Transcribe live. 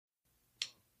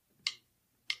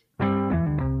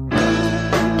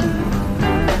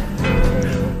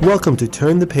Welcome to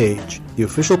Turn the Page, the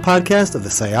official podcast of the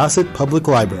Syosset Public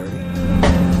Library.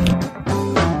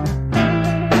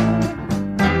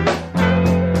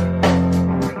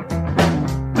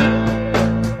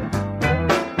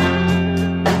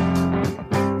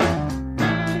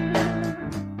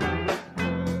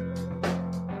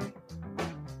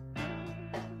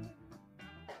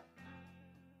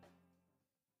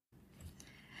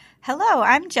 Hello,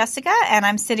 I'm Jessica, and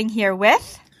I'm sitting here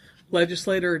with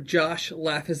Legislator Josh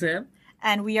Lafazan.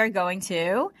 And we are going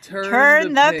to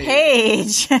turn the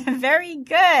page. Very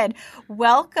good.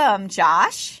 Welcome,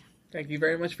 Josh. Thank you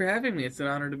very much for having me. It's an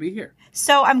honor to be here.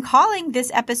 So I'm calling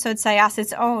this episode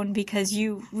Syosset's Own because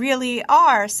you really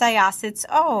are Syosset's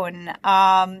own.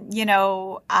 I've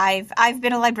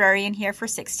been a librarian here for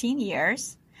 16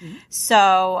 years. Mm-hmm.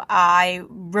 So I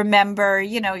remember,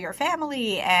 your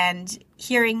family and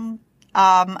hearing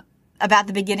about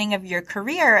the beginning of your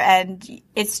career, and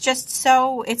it's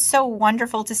so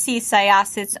wonderful to see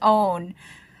Syosset's Own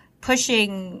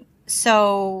pushing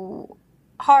so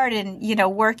hard and,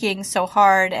 working so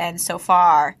hard and so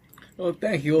far. Well,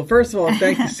 thank you. Well, first of all,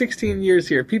 thank you. 16 years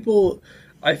here. People,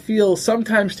 I feel,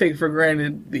 sometimes take for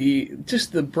granted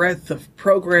the breadth of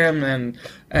program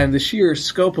and the sheer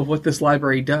scope of what this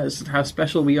library does and how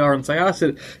special we are in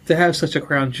Syosset to have such a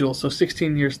crown jewel. So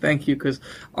 16 years, thank you, because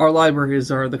our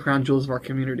libraries are the crown jewels of our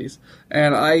communities.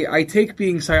 And I take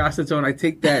being Syosset's own, I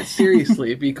take that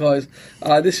seriously because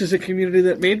this is a community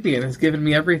that made me and has given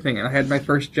me everything. And I had my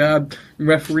first job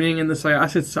refereeing in the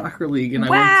Syosset Soccer League. And I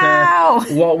went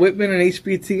to Walt Whitman and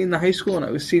HBT in the high school, and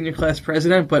I was senior class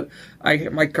president. But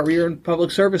my career in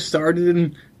public service started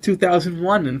in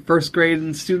 2001 in first grade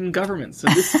in student government. So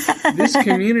this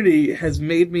community has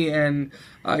made me, and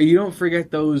you don't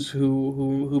forget those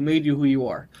who made you who you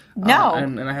are. No.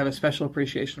 And I have a special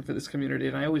appreciation for this community,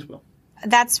 and I always will.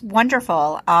 That's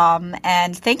wonderful.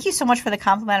 And thank you so much for the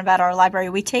compliment about our library.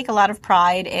 We take a lot of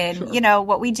pride in, Sure.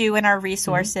 What we do in our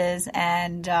resources,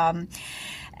 mm-hmm.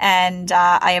 and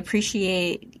I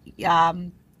appreciate,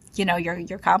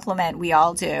 your compliment. We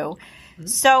all do.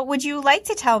 So would you like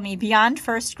to tell me, beyond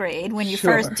first grade, when you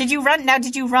Sure. did you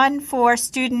run for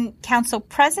student council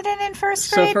president in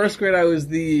first grade? So first grade, I was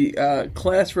the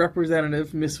class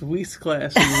representative, Miss Weiss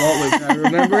class in Walt Whitman. I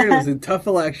remember it was a tough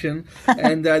election,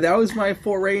 and that was my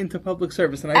foray into public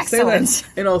service. And I Excellent. say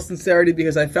that in all sincerity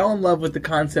because I fell in love with the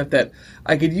concept that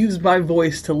I could use my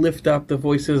voice to lift up the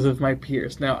voices of my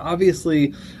peers. Now,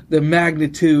 obviously, the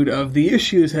magnitude of the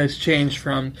issues has changed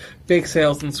from bake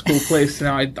sales and school plays to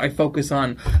now I focus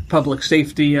on public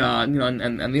safety, and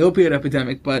the opioid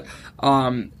epidemic. But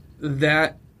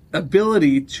that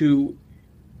ability to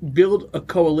build a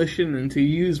coalition and to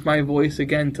use my voice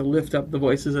again to lift up the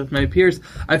voices of my peers,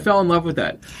 I fell in love with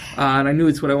that, and I knew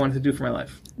it's what I wanted to do for my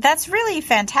life. That's really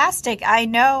fantastic. I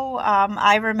know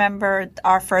I remember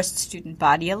our first student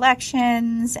body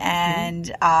elections,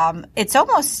 and it's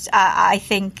almost, I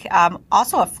think,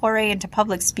 also a foray into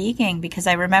public speaking because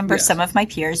I remember Yes. some of my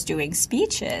peers doing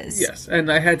speeches. Yes,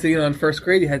 and I had to, in first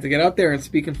grade, you had to get out there and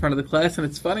speak in front of the class, and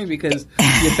it's funny because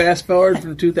you fast forward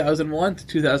from 2001 to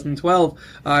 2012,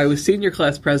 I was senior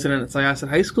class president at Syosset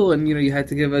High School, and, you had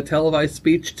to give a televised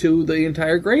speech to the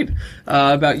entire grade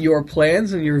about your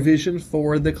plans and your vision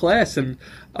for the class. And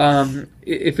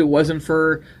if it wasn't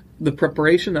for the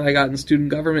preparation that I got in student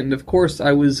government, and of course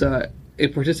I was a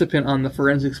participant on the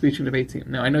forensic speech and debate team.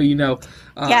 Now, I know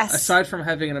Yes. aside from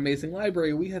having an amazing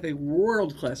library, we have a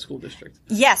world-class school district.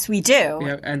 Yes, we do.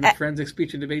 And the forensic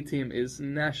speech and debate team is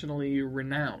nationally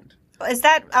renowned. Is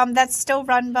that that's still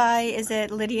run by? Is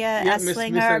it Lydia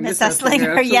Esslinger? Miss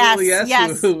Esslinger,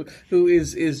 yes. Who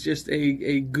is just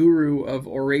a guru of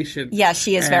oration. Yeah,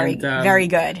 she is very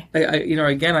good.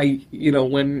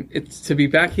 When it's to be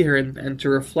back here and to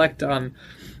reflect on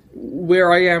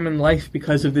where I am in life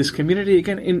because of this community.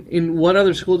 Again, in what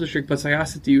other school district but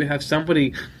Syosset do you have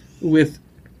somebody with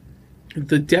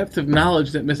the depth of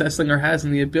knowledge that Miss Esslinger has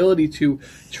and the ability to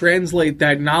translate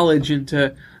that knowledge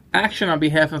into action on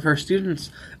behalf of her students?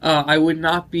 I would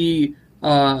not be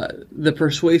the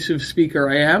persuasive speaker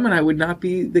I am, and I would not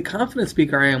be the confident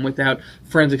speaker I am without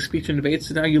forensic speech and debates.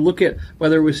 So now you look at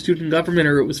whether it was student government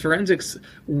or it was forensics,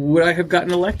 would I have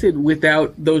gotten elected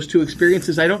without those two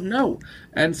experiences? I don't know.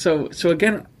 And so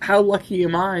again, how lucky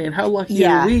am I and how lucky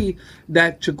are we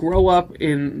that to grow up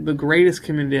in the greatest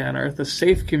community on earth, a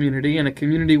safe community, and a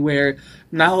community where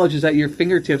knowledge is at your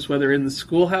fingertips, whether in the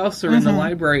schoolhouse or in the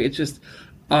library. It's just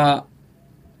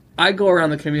I go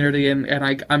around the community and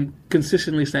I'm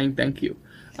consistently saying thank you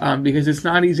because it's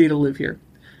not easy to live here,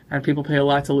 and people pay a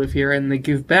lot to live here, and they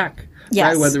give back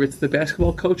Yes. Right? Whether it's the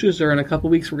basketball coaches, or in a couple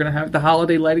weeks we're going to have the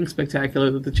holiday lighting spectacular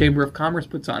that the Chamber of Commerce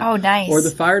puts on. Oh, nice. Or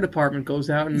the fire department goes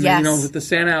out and, with the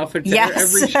Santa outfit to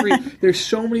every street. There's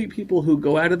so many people who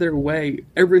go out of their way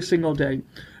every single day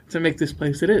to make this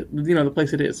place the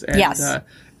place it is. And,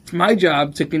 it's my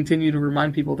job to continue to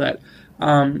remind people that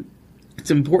it's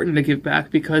important to give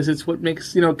back, because it's what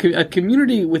makes, a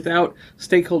community without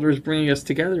stakeholders bringing us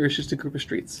together is just a group of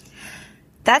streets.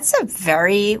 That's a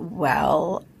very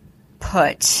well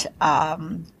put.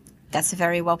 That's a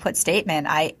very well put statement.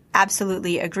 I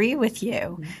absolutely agree with you.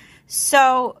 Mm-hmm.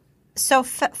 So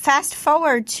fast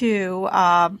forward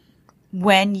to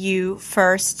when you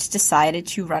first decided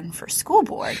to run for school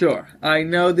board. Sure. I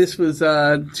know this was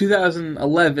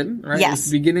 2011, right? Yes. It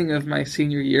was the beginning of my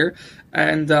senior year.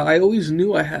 And I always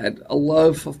knew I had a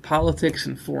love of politics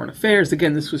and foreign affairs.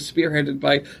 Again, this was spearheaded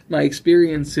by my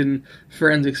experience in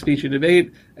forensic speech and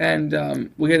debate.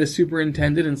 And we had a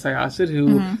superintendent in Syosset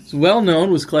who was well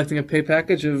known, was collecting a pay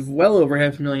package of well over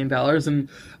 $500,000.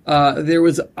 And there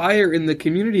was ire in the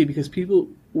community because people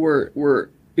were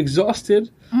exhausted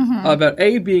about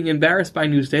A, being embarrassed by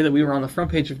Newsday, that we were on the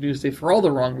front page of Newsday for all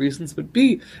the wrong reasons, but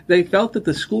B, they felt that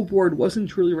the school board wasn't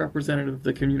truly representative of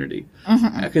the community.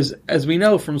 Because as we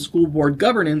know from school board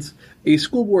governance, a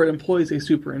school board employs a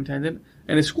superintendent,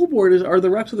 and a school board are the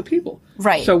reps of the people.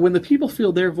 Right. So when the people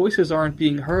feel their voices aren't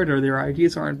being heard or their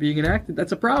ideas aren't being enacted,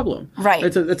 that's a problem. Right.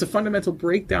 That's a fundamental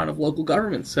breakdown of local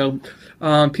government. So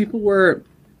people were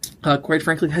quite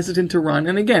frankly hesitant to run.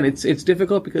 And again, it's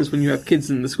difficult because when you have kids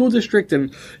in the school district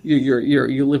and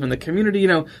you live in the community,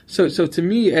 so to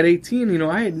me at 18,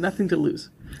 I had nothing to lose.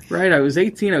 Right? I was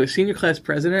 18, I was senior class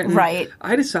president, and right.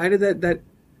 I decided that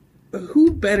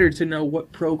who better to know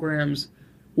what programs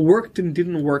worked and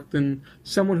didn't work than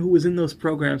someone who was in those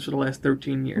programs for the last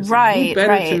 13 years. Right, who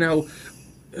better right. to know,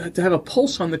 to have a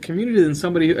pulse on the community than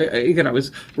somebody. Again, I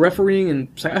was refereeing in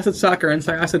Syosset soccer and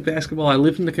Syosset basketball. I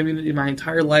lived in the community my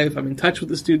entire life. I'm in touch with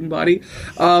the student body.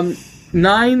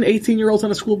 18-year-olds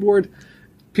on a school board,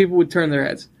 people would turn their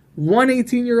heads. One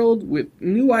 18-year-old with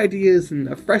new ideas and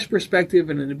a fresh perspective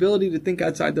and an ability to think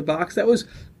outside the box, that was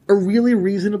a really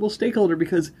reasonable stakeholder,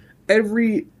 because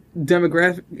every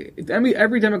demographic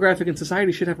in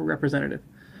society should have a representative.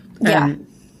 Yeah. And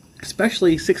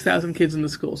especially 6,000 kids in the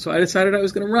school. So I decided I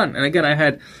was going to run. And again, I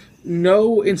had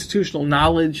no institutional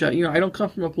knowledge. I don't come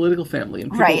from a political family.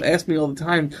 And people right. ask me all the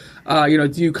time,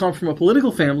 do you come from a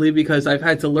political family? Because I've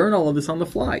had to learn all of this on the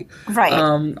fly. Right.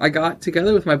 I got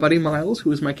together with my buddy Miles,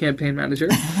 who was my campaign manager,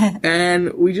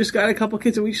 and we just got a couple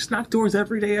kids, and we just knocked doors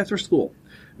every day after school.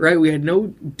 Right? We had no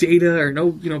data or no,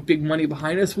 big money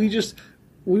behind us.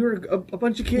 We were a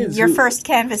bunch of kids. Your first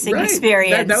canvassing right.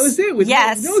 experience. That was it. With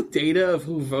yes. no data of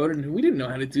who voted and who. We didn't know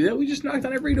how to do that. We just knocked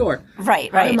on every door.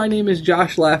 Right. Hi, my name is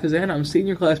Josh Lafazan. I'm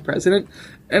senior class president,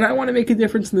 and I want to make a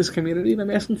difference in this community, and I'm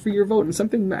asking for your vote. And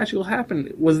something magical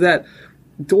happened. Was that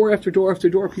door after door after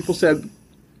door, people said,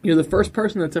 you're the first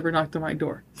person that's ever knocked on my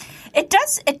door. It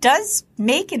does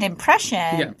make an impression.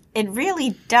 Yeah. It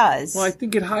really does. Well, I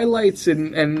think it highlights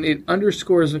and it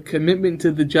underscores a commitment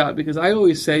to the job, because I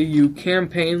always say you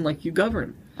campaign like you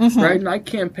govern, right? And I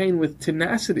campaign with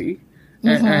tenacity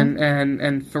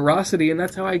and ferocity, and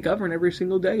that's how I govern every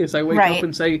single day. Is I wake right. up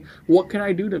and say, what can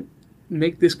I do to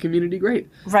make this community great,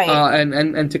 right?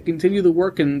 And to continue the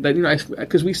work, and that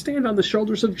because we stand on the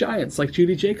shoulders of giants like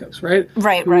Judy Jacobs, right?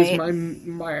 Right, Who right. was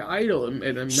my idol and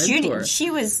a mentor. Judy, she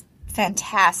was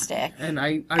fantastic, and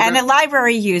a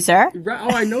library user. Oh,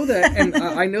 I know that, and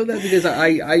I know that because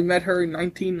I met her in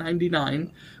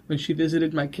 1999 when she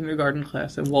visited my kindergarten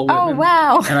class at Wall Whitman. Oh,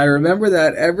 wow! And I remember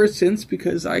that ever since,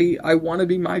 because I want to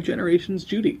be my generation's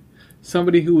Judy.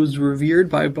 Somebody who was revered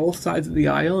by both sides of the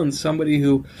aisle, and somebody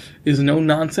who is no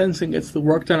nonsense and gets the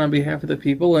work done on behalf of the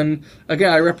people. And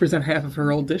again, I represent half of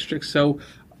her old district, so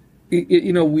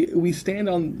we stand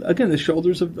on, again, the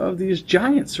shoulders of these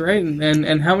giants, right?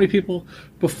 And how many people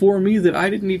before me that I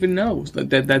didn't even know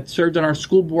that served on our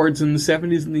school boards in the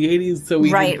 70s and the 80s, so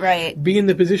we could be in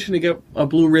the position to get a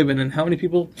blue ribbon. And how many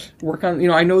people work on,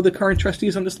 I know the current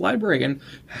trustees on this library and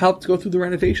helped go through the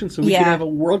renovation so we could have a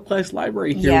world-class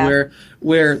library here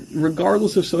where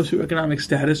regardless of socioeconomic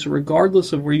status or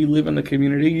regardless of where you live in the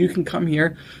community, you can come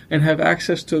here and have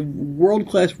access to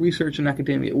world-class research and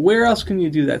academia. Where else can you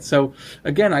do that? So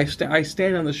again, I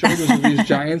stand on the shoulders of these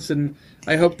giants, and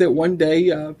I hope that one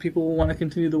day people will want to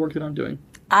continue the work that I'm doing.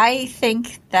 I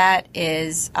think that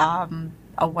is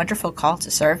a wonderful call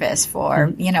to service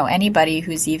for, anybody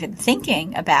who's even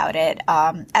thinking about it.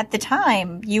 At the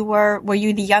time, were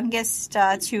you the youngest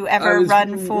to ever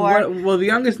run for? The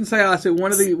youngest in Syosset,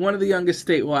 one of the youngest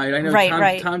statewide. I know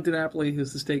Tom DiNapoli,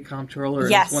 who's the state comptroller,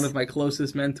 is one of my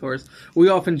closest mentors. We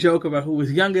often joke about who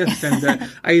was youngest, and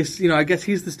I guess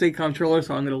he's the state comptroller,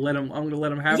 so I'm going to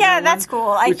let him have. Yeah, that's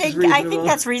cool. I think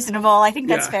that's reasonable. I think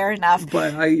that's fair enough.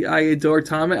 But I adore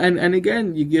Tom, and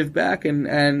again, you give back,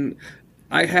 and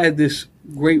I had this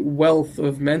great wealth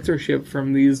of mentorship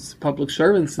from these public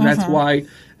servants, and that's why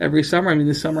every summer,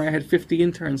 this summer I had 50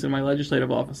 interns in my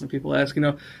legislative office, and people ask,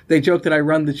 they joke that I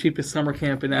run the cheapest summer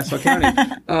camp in Nassau County,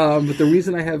 but the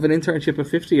reason I have an internship of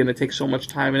 50 and it takes so much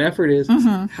time and effort is,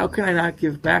 how can I not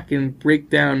give back and break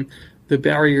down the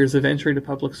barriers of entry to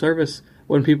public service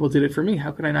when people did it for me?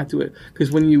 How can I not do it?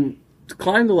 Because when you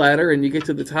climb the ladder and you get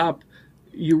to the top,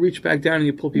 you reach back down and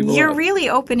you pull people You're up. really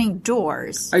opening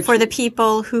doors for the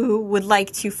people who would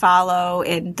like to follow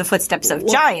in the footsteps of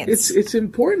giants. It's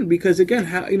important because, again,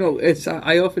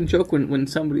 I often joke when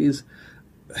somebody's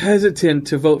hesitant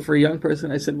to vote for a young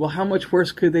person, I said, well, how much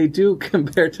worse could they do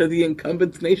compared to the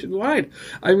incumbents nationwide?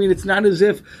 It's not as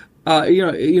if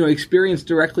experience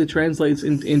directly translates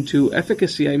into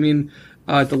efficacy.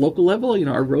 At the local level,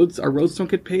 our roads don't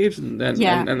get paved, and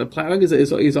the plowing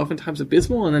is oftentimes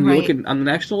abysmal. And then you look at on the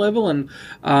national level, and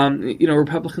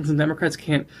Republicans and Democrats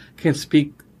can't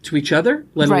speak to each other,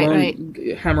 let alone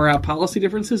hammer out policy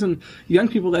differences. And young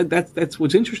people, that's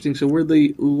what's interesting. So we're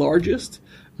the largest,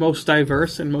 most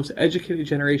diverse, and most educated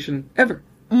generation ever.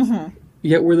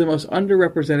 Yet we're the most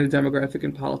underrepresented demographic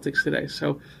in politics today.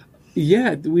 So.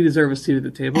 Yeah, we deserve a seat at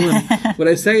the table. And what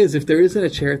I say is if there isn't a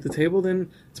chair at the table,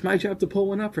 then it's my job to pull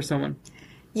one up for someone.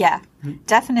 Yeah,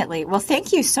 definitely. Well,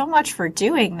 thank you so much for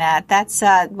doing that. That's,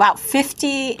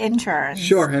 50 interns.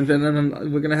 Sure, and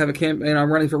then we're going to have a campaign.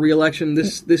 I'm running for re-election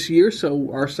this year,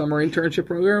 so our summer internship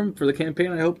program for the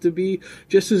campaign I hope to be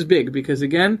just as big because,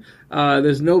 again,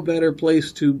 there's no better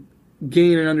place to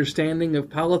gain an understanding of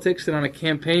politics than on a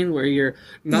campaign where you're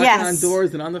knocking on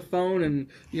doors and on the phone and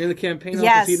you're in the campaign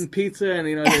office eating pizza and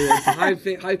it's a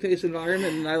high-paced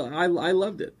environment, and I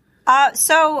loved it.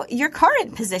 So your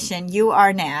current position, you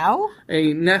are now?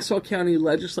 A Nassau County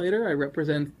legislator. I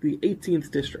represent the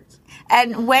 18th district.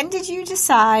 And when did you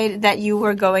decide that you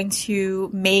were going to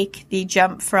make the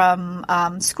jump from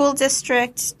school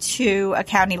district to a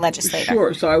county legislator?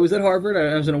 Sure. So I was at Harvard.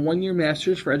 I was in a one-year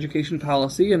master's for education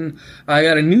policy, and I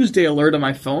got a Newsday alert on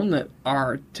my phone that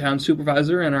our town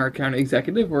supervisor and our county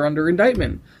executive were under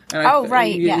indictment. And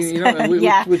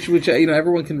yes. Which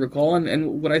everyone can recall.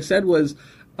 And what I said was,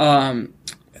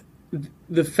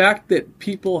 the fact that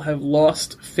people have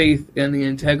lost faith in the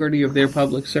integrity of their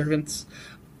public servants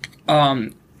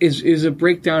is a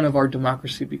breakdown of our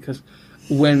democracy, because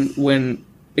when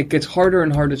it gets harder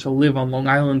and harder to live on Long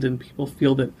Island and people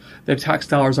feel that their tax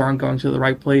dollars aren't going to the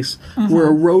right place, we're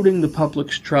eroding the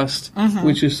public's trust,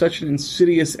 which is such an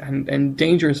insidious and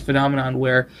dangerous phenomenon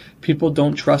where people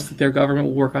don't trust that their government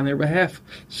will work on their behalf.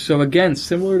 So again,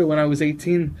 similar to when I was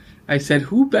 18, I said,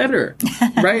 who better,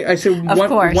 right? I said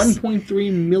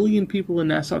 1.3 million people in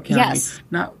Nassau County,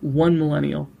 not one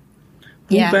millennial.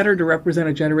 Who better to represent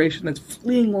a generation that's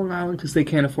fleeing Long Island because they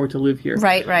can't afford to live here?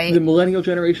 Right. The millennial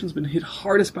generation's been hit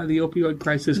hardest by the opioid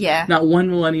crisis. Not one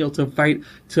millennial to fight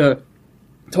to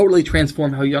totally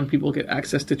transform how young people get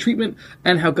access to treatment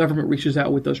and how government reaches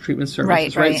out with those treatment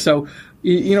services. Right. So,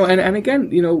 and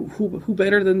again, who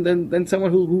better than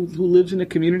someone who lives in a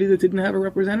community that didn't have a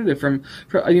representative from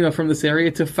this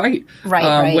area to fight.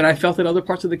 When I felt that other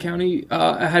parts of the county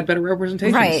had better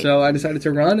representation. So I decided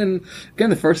to run. And again,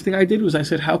 the first thing I did was I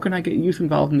said, how can I get youth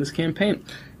involved in this campaign?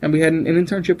 And we had an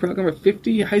internship program of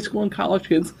 50 high school and college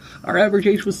kids. Our average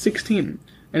age was 16.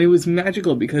 And it was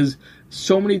magical because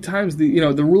so many times the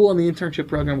rule on the internship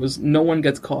program was no one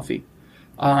gets coffee,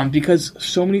 because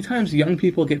so many times young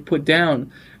people get put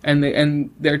down and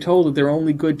they're told that they're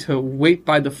only good to wait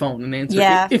by the phone and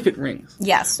answer if it rings.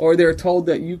 Yes. Or they're told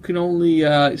that you can only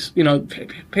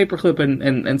paperclip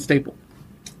and staple.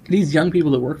 These young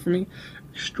people that work for me,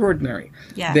 extraordinary.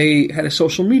 They had a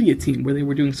social media team where they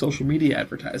were doing social media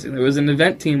advertising. There was an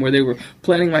event team where they were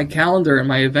planning my calendar and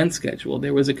my event schedule.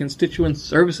 There was a constituent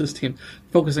services team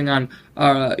focusing on,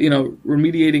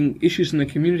 remediating issues in the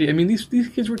community. I mean, these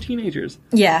kids were teenagers.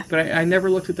 But I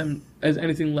never looked at them as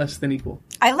anything less than equal.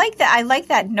 I like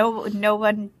that.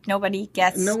 Nobody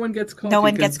gets. No one gets coffee. No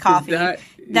one gets coffee.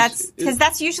 That's because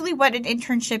that's usually what an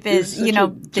internship is. A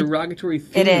derogatory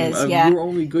theme. It is. You're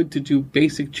only good to do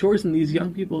basic chores, and these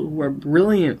young people who are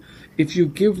brilliant, if you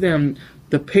give them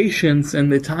the patience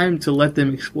and the time to let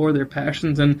them explore their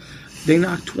passions. And They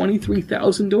knocked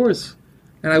 23,000 doors.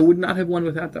 And I would not have won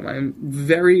without them. I am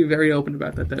very, very open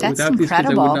about that. That's without incredible. these kids,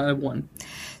 I would not have won.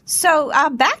 So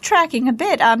backtracking a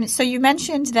bit, so you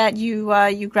mentioned that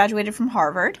you graduated from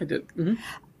Harvard. I did. Mm-hmm.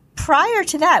 Prior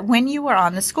to that, when you were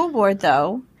on the school board,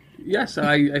 though. Yes,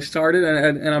 I started,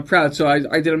 and I'm proud. So I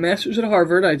did a master's at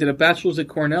Harvard, I did a bachelor's at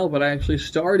Cornell, but I actually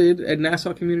started at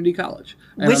Nassau Community College.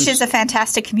 Which is a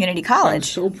fantastic community college. I'm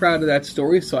so proud of that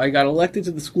story. So I got elected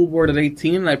to the school board at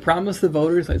 18, and I promised the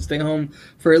voters I'd stay home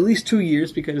for at least 2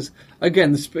 years because,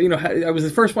 again, I was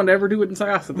the first one to ever do it in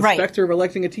Syosset. The specter of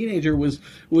electing a teenager was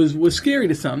scary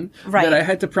to some. Right. That I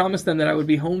had to promise them that I would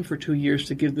be home for 2 years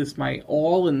to give this my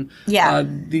all and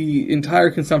the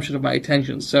entire consumption of my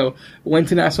attention. So went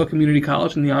to Nassau Community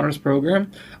College in the honors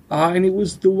program, and it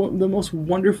was the most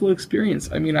wonderful experience.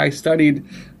 I mean, I studied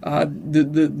the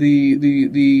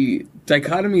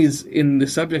dichotomies in the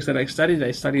subjects that I studied.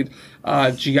 I studied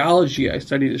geology, I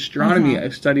studied astronomy, I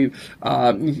studied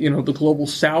the global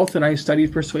South, and I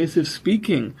studied persuasive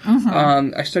speaking.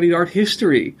 I studied art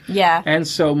history. Yeah. And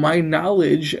so my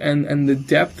knowledge and the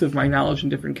depth of my knowledge in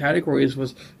different categories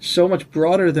was so much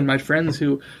broader than my friends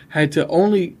who had to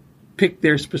only pick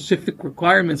their specific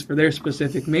requirements for their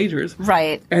specific majors.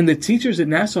 Right. And the teachers at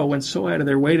Nassau went so out of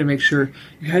their way to make sure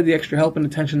you had the extra help and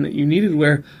attention that you needed,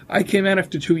 where I came out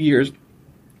after 2 years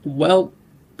well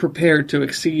prepared to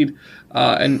exceed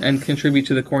and contribute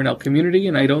to the Cornell community.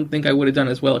 And I don't think I would have done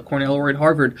as well at Cornell or at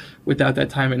Harvard without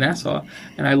that time at Nassau.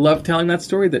 And I love telling that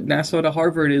story, that Nassau to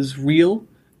Harvard is real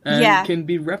and can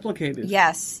be replicated.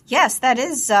 Yes, that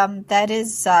is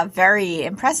very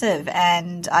impressive,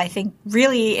 and I think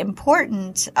really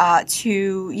important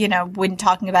to when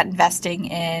talking about investing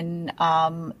in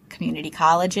community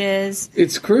colleges.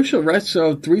 It's crucial, right?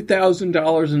 So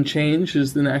 $3,000 and change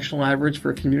is the national average for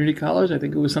a community college. I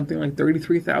think it was something like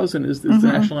 $33,000 is the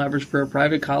national average for a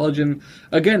private college. And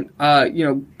again,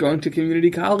 going to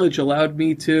community college allowed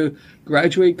me to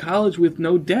graduate college with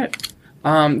no debt.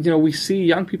 We see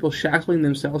young people shackling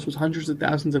themselves with hundreds of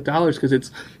thousands of dollars because it's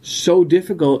so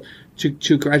difficult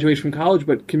to graduate from college,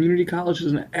 but community college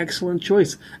is an excellent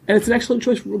choice. And it's an excellent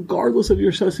choice regardless of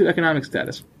your socioeconomic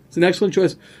status. It's an excellent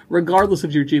choice regardless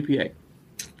of your GPA.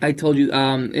 I told you,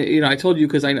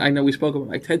 because I know we spoke about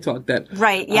my TED Talk that.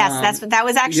 Right. Yes, that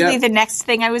was actually the next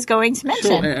thing I was going to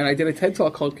mention. Sure. And I did a TED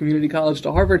Talk called "Community College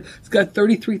to Harvard." It's got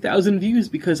 33,000 views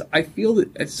because I feel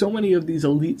that at so many of these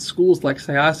elite schools like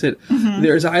Syosset,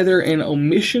 there's either an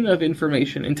omission of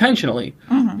information intentionally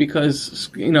because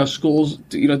schools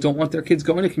don't want their kids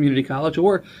going to community college,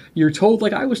 or you're told,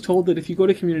 like I was told, that if you go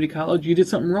to community college, you did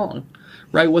something wrong.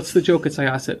 Right? What's the joke at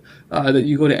Syosset? That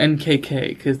you go to NKK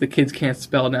because the kids can't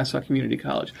spell Nassau Community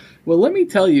College. Well, let me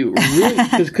tell you, really,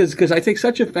 because I take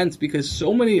such offense because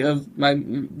so many of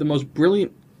the most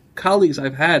brilliant colleagues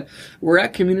I've had were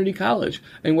at community college,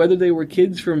 and whether they were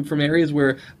kids from areas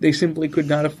where they simply could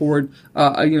not afford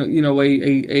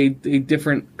a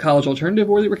different college alternative,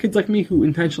 or they were kids like me who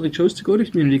intentionally chose to go to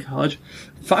community college.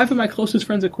 5 of my closest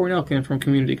friends at Cornell came from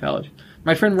community college.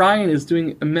 My friend Ryan is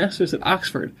doing a master's at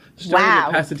Oxford, starting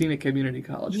at Pasadena Community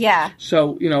College. Yeah.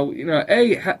 So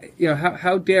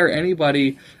how dare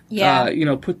anybody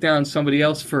put down somebody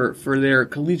else for their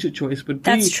collegiate choice? But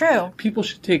that's true. People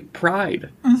should take pride,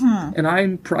 and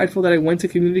I'm prideful that I went to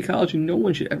community college, and no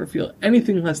one should ever feel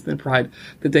anything less than pride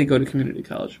that they go to community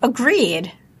college.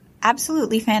 Agreed.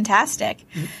 Absolutely fantastic.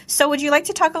 So would you like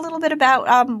to talk a little bit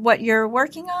about what you're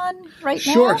working on right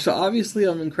now? Sure. So obviously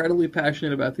I'm incredibly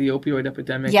passionate about the opioid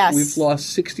epidemic. Yes. We've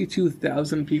lost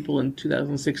 62,000 people in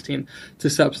 2016 to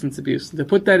substance abuse. To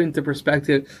put that into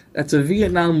perspective, that's a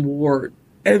Vietnam War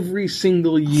every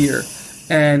single year.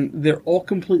 And they're all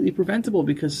completely preventable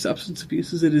because substance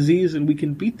abuse is a disease, and we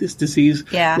can beat this disease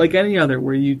like any other,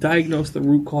 where you diagnose the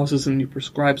root causes and you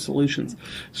prescribe solutions.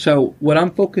 So what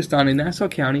I'm focused on in Nassau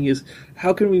County is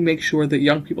how can we make sure that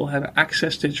young people have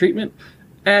access to treatment,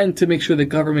 and to make sure the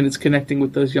government is connecting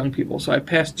with those young people. So I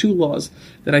passed 2 laws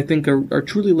that I think are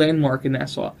truly landmark in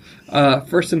Nassau.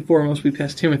 First and foremost, we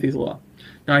passed Timothy's Law.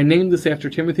 Now, I named this after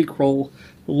Timothy Kroll,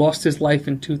 who lost his life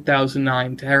in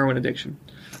 2009 to heroin addiction.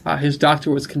 His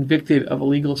doctor was convicted of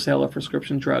illegal sale of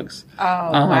prescription drugs. Oh,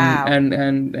 wow.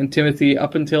 And Timothy,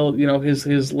 up until,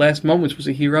 his last moments, was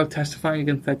a hero, testifying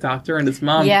against that doctor. And his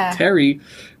mom, Terry,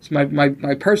 is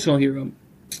my personal hero.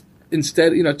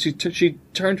 Instead, she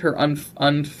turned her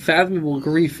unfathomable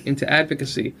grief into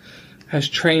advocacy, has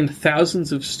trained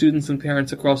thousands of students and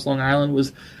parents across Long Island,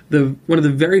 was one of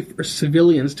the very first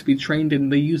civilians to be trained in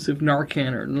the use of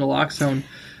Narcan or naloxone.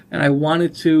 And I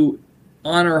wanted to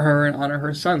honor her and honor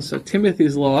her son. So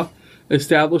Timothy's Law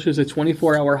establishes a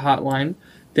 24-hour hotline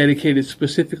dedicated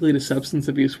specifically to substance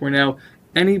abuse, where now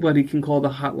anybody can call the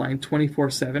hotline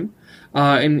 24/7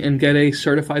 and get a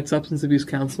certified substance abuse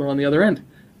counselor on the other end.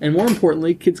 And more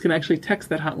importantly, kids can actually text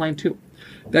that hotline too.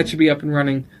 That should be up and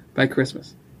running by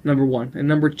Christmas, number one. And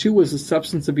number two is a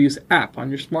substance abuse app on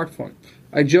your smartphone.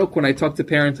 I joke when I talk to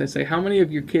parents, I say, how many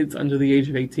of your kids under the age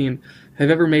of 18 have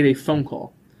ever made a phone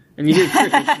call? And you hear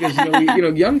crickets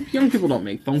because young people don't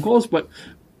make phone calls, but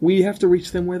we have to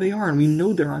reach them where they are, and we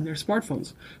know they're on their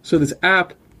smartphones. So this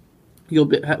app,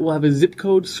 we'll have a zip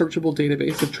code searchable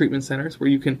database of treatment centers where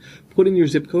you can put in your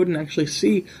zip code and actually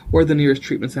see where the nearest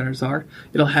treatment centers are.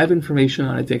 It'll have information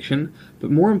on addiction,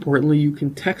 but more importantly, you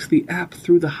can text the app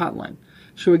through the hotline.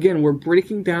 So again, we're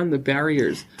breaking down the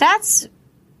barriers. That's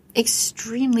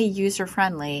extremely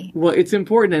user-friendly. Well, it's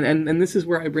important, and this is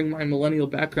where I bring my millennial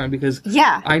background, because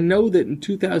I know that in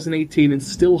 2018 it's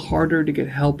still harder to get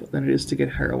help than it is to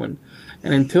get heroin.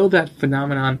 And until that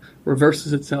phenomenon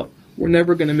reverses itself, we're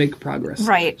never going to make progress.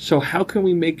 Right. So how can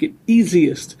we make it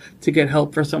easiest to get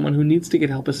help for someone who needs to get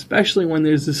help, especially when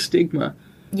there's a stigma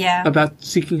about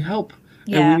seeking help?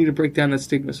 And we need to break down that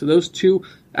stigma. So those two,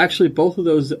 actually both of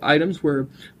those items were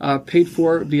paid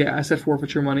for via asset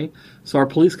forfeiture money. So our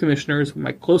police commissioners,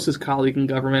 my closest colleague in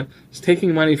government, is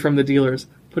taking money from the dealers,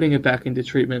 putting it back into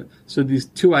treatment. So these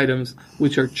two items,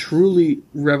 which are truly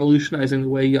revolutionizing the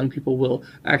way young people will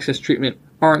access treatment,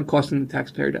 aren't costing the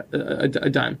taxpayer a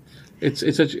dime. It's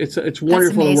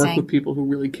wonderful to work with people who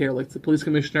really care, like the police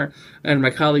commissioner and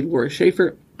my colleague Laura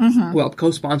Schaefer, who helped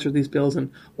co-sponsor these bills, and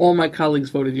all my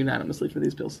colleagues voted unanimously for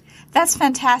these bills. That's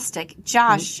fantastic.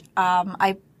 Josh,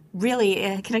 I really,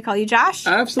 can I call you Josh?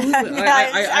 Absolutely.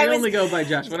 I only go by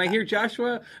Josh. When I hear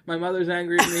Joshua, my mother's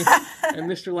angry at me, and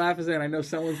Mr. Lafazan, I know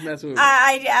someone's messing with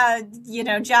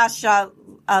me. Josh,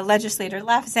 legislator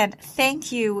Lafazan,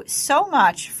 thank you so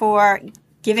much for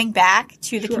giving back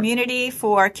to the community,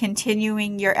 for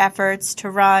continuing your efforts to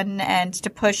run and to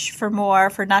push for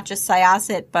more, for not just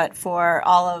Syosset, but for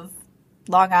all of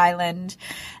Long Island.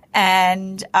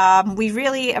 And we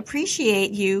really appreciate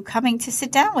you coming to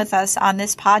sit down with us on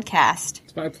this podcast.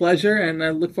 It's my pleasure, and I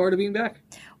look forward to being back.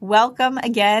 Welcome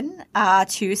again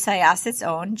to Syosset's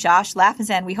own Josh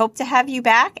Lafazan. We hope to have you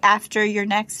back after your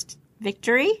next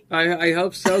victory. I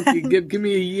hope so. Give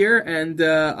me a year, and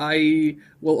I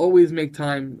will always make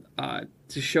time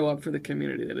to show up for the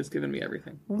community that has given me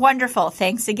everything. Wonderful.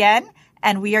 Thanks again.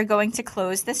 And we are going to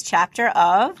close this chapter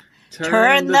of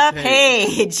Turn the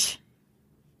Page.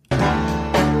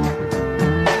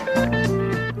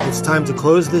 It's time to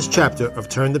close this chapter of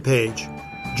Turn the Page.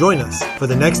 Join us for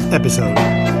the next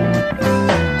episode.